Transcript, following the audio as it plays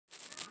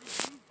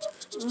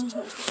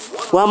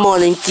One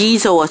morning,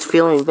 Diesel was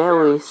feeling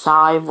very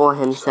sorry for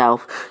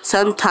himself.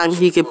 Sometimes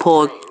he could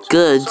pull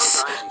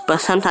goods, but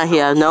sometimes he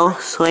had no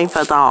strength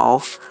at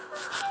all.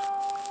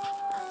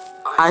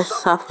 I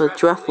suffer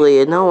dreadfully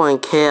and no one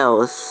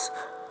cares.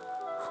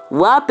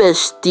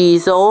 Rubbish,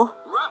 Diesel!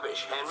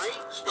 Rubbish, Henry!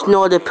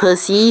 Snorted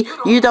Pussy.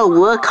 You don't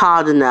work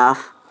hard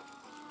enough.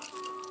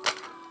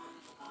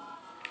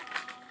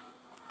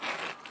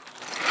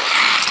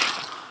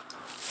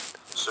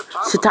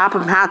 Sir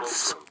Topham Hatt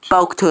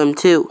spoke to him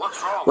too.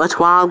 What's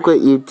wrong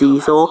with you,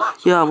 Diesel?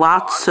 You have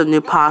lots of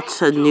new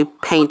parts and new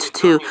paint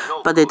too,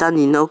 but they don't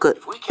need no good.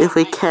 If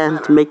we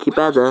can't make you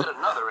better,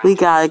 we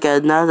gotta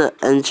get another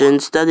engine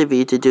instead of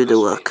you to do the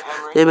work.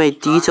 They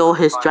made Diesel,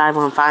 his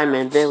driver and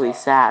fireman, very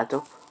sad.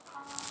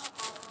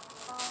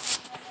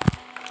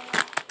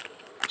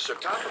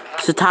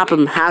 Sir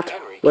Topham Hatt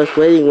was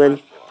waiting when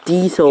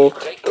Diesel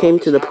came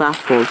to the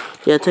platform.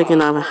 He had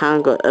taken off a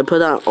hanger and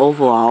put on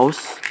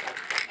overalls.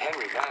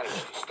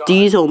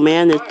 Diesel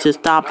managed to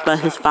stop, but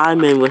his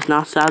fireman was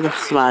not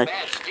satisfied.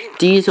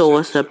 Diesel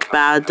was a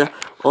bad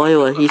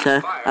oiler, he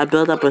said. I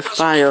built up a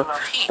fire,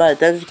 but it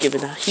doesn't give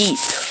it a heat.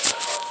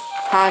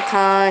 Honk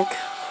honk.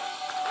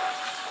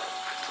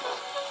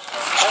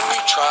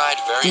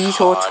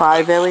 Diesel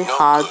tried very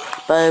hard,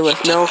 but it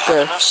was no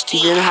good.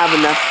 He didn't have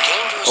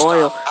enough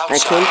oil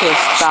and came to a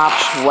stop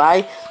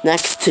right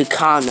next to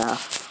Connor.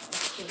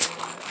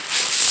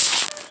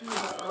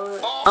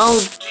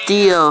 Oh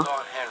dear,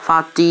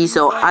 thought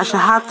Diesel. I shall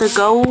have to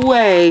go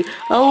away.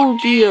 Oh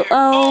dear,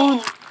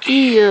 oh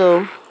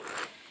dear.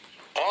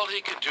 All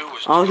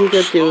he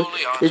could do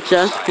is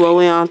just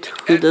rolling on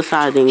to the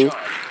siding,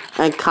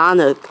 and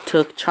Connor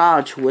took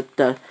charge with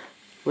the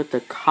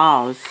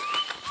cars.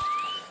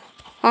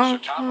 Sir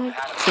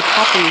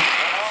Topham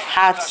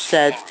Hatt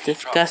said,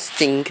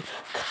 disgusting.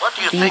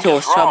 Diesel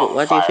was troubled.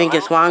 What do you think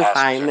is wrong,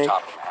 fireman?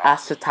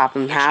 Asked Sir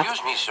Topham Hatt.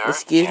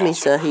 Excuse me,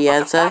 sir, he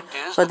answered.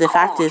 But the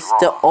fact is,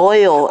 the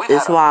oil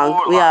is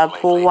wrong. We are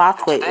poor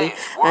watch lately,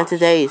 and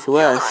today is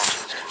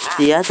worse.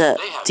 The other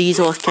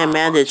diesels can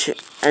manage,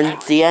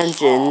 and the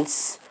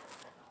engines,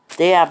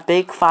 they have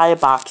big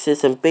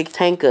fireboxes and big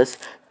tankers.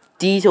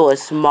 Diesel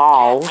is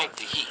small.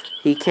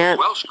 He can't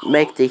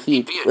make the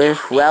heat.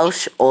 With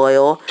Welsh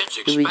oil,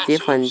 it will be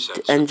different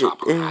engine.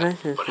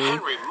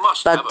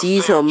 But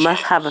Diesel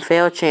must have a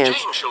fair chance.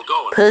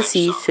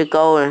 Pussy should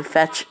go and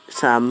fetch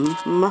some.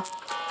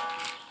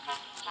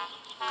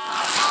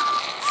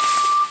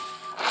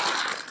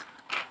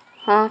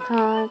 Honk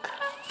honk.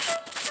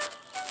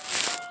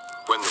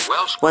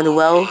 When the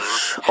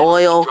Welsh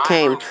oil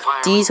came,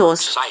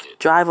 Diesel's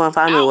driver and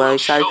fireman were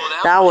excited.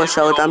 That will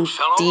show them,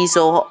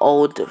 Diesel,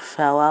 old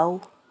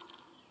fellow.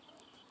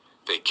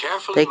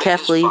 They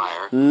carefully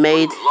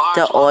made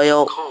the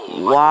oil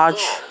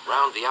large.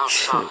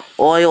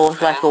 Oil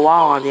was like a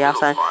wall on the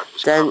outside.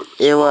 Then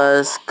it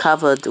was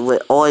covered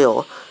with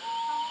oil.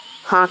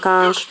 Honk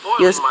honk,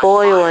 you're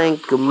spoiling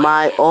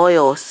my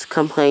oils,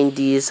 complained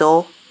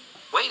Diesel.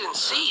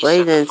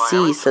 Wait and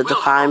see, said the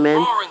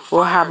fireman.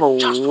 We'll have a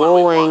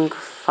roaring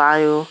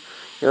fire,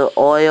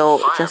 oil,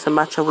 just as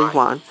much as we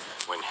want.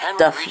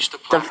 The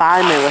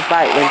fireman was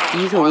right.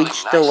 When Diesel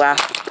reached the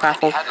last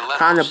platform,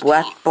 Connor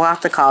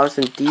blocked the cars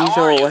and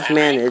Diesel was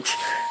managed.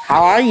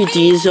 How are you,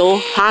 Diesel?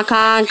 Honk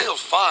honk.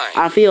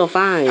 I feel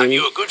fine. Are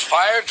you a good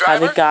fire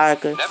driver? Have you got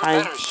a good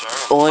fire?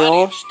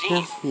 Oil?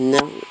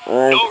 No,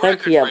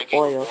 plenty of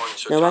oil.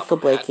 No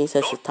record breaking,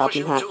 says the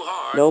Topham Hatt.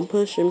 Don't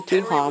push him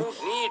too hard.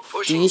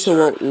 Diesel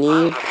won't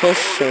need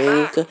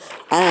pushing.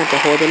 I have to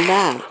hold him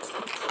back.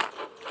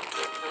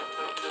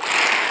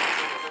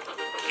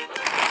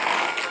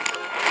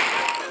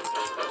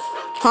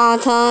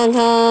 Honk honk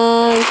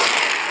honk.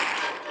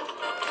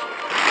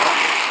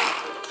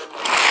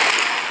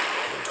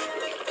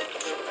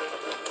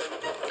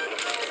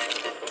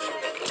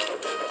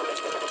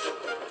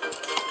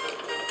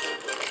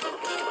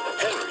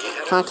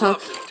 Honk honk.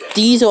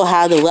 Diesel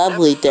had a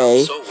lovely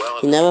day.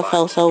 He never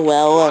felt so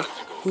well.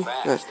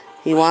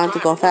 He wanted to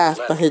go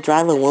fast, but his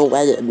driver won't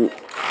let him.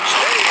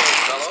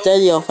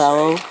 Steady, old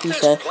fellow, he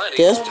said.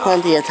 There's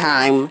plenty of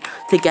time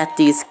to get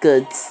these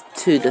goods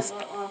to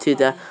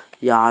the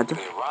yard.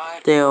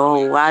 They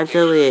arrived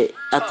early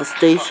at the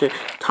station.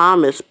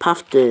 Thomas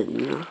puffed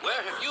in.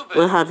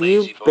 Where have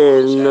you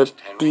been,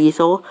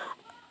 Diesel?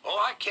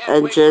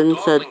 Engine,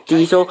 said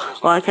Diesel.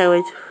 Oh, I can't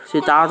wait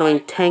to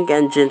doddering tank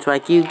engines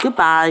like you.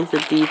 Goodbye,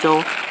 said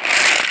Diesel.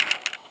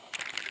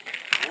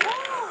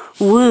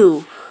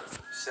 Woo,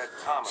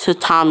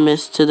 said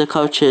Thomas to the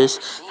coaches.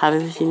 Have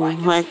you seen me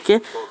like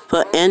it?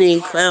 But Annie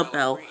and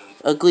Clarabelle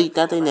agreed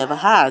that they never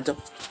had.